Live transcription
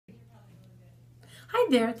Hi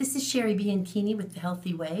there, this is Sherry Bianchini with The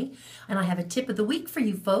Healthy Way, and I have a tip of the week for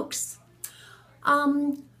you folks.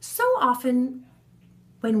 So often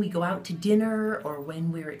when we go out to dinner or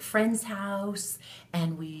when we're at friend's house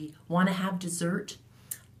and we want to have dessert,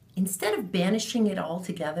 instead of banishing it all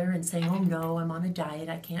together and saying, oh no, I'm on a diet,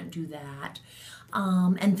 I can't do that,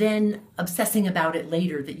 and then obsessing about it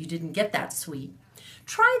later that you didn't get that sweet,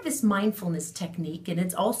 try this mindfulness technique, and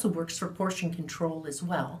it also works for portion control as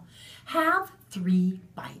well. Have 3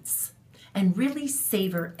 bites and really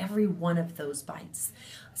savor every one of those bites.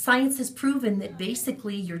 Science has proven that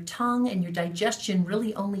basically your tongue and your digestion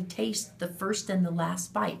really only taste the first and the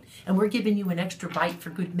last bite, and we're giving you an extra bite for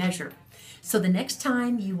good measure. So the next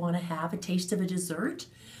time you want to have a taste of a dessert,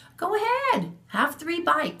 go ahead, have 3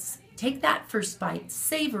 bites. Take that first bite,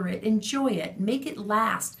 savor it, enjoy it, make it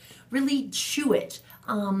last, really chew it,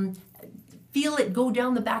 feel it go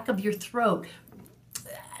down the back of your throat.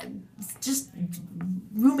 Just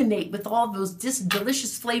ruminate with all those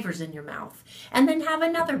delicious flavors in your mouth, and then have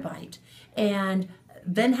another bite, and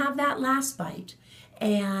then have that last bite.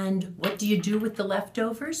 And what do you do with the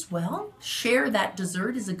leftovers? Well, share that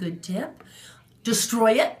dessert is a good tip.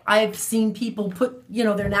 Destroy it. I've seen people put,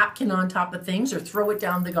 their napkin on top of things or throw it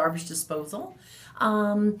down the garbage disposal.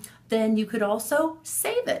 Then you could also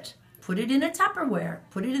save it. Put it in a Tupperware,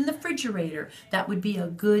 put it in the refrigerator. That would be a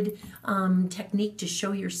good technique to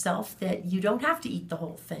show yourself that you don't have to eat the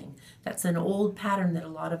whole thing. That's an old pattern that a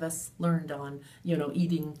lot of us learned on,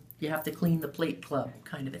 eating, you have to clean the plate club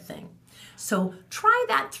kind of a thing. So try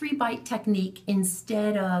that 3-bite technique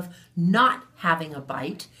instead of not having a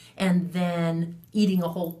bite and then eating a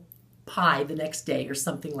whole pie the next day or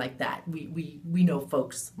something like that. We know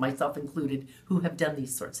folks, myself included, who have done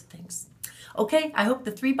these sorts of things. Okay, I hope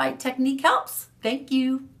the 3-bite technique helps. Thank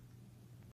you.